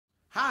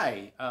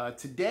Hi,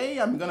 today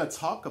I'm going to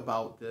talk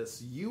about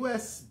this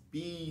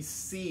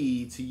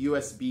USB-C to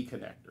USB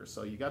connector.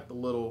 So you got the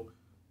little,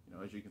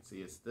 as you can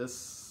see, it's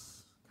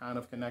this kind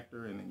of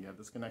connector, and then you have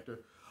this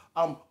connector.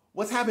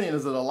 What's happening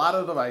is that a lot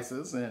of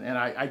devices, and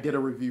I did a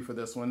review for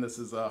this one. This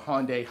is a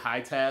Hyundai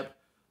Hi-Tab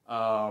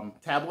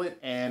tablet,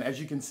 and as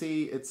you can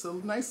see, it's a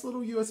nice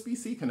little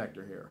USB-C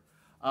connector here.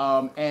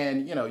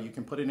 And you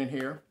can put it in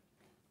here,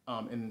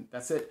 and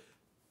that's it.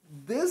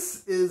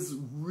 This is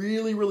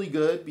really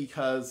good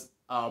because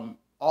a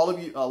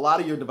lot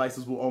of your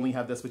devices will only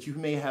have this, but you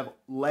may have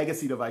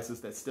legacy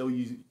devices that still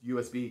use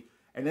USB.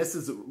 And this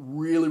is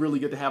really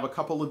good to have a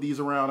couple of these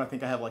around. I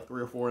think I have like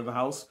 3 or 4 in the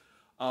house.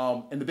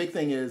 And the big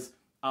thing is,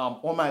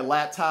 on my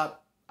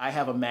laptop, I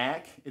have a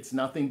Mac. It's a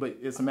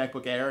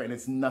MacBook Air, and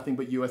it's nothing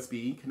but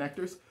USB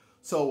connectors.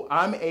 So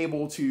I'm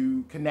able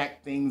to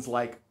connect things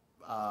like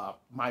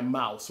my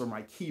mouse or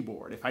my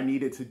keyboard. If I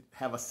needed to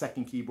have a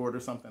second keyboard or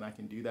something, I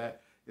can do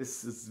that.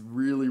 This is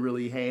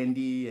really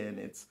handy, and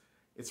it's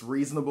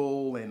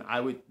reasonable, and I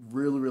would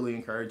really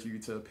encourage you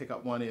to pick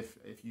up one if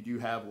you do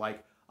have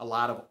like a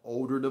lot of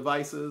older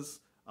devices.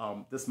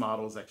 This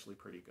model is actually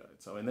pretty good.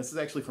 So, and this is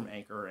actually from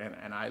Anker,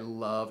 and I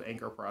love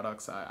Anker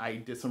products.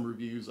 I did some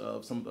reviews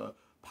of some of the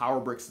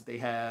power bricks that they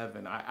have,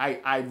 and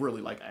I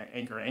really like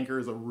Anker. Anker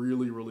is a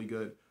really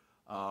good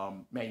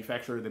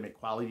manufacturer. They make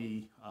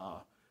quality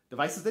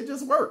devices that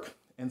just work.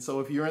 And so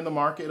if you're in the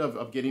market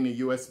of getting a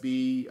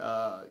USB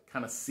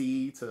kind of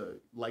C to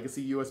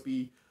legacy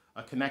USB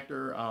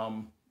connector,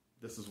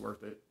 this is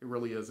worth it. It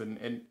really is.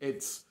 And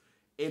it's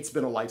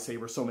been a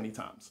lifesaver so many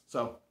times.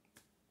 So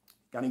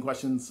got any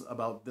questions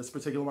about this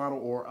particular model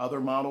or other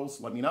models,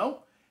 let me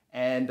know.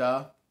 And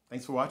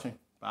thanks for watching.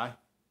 Bye.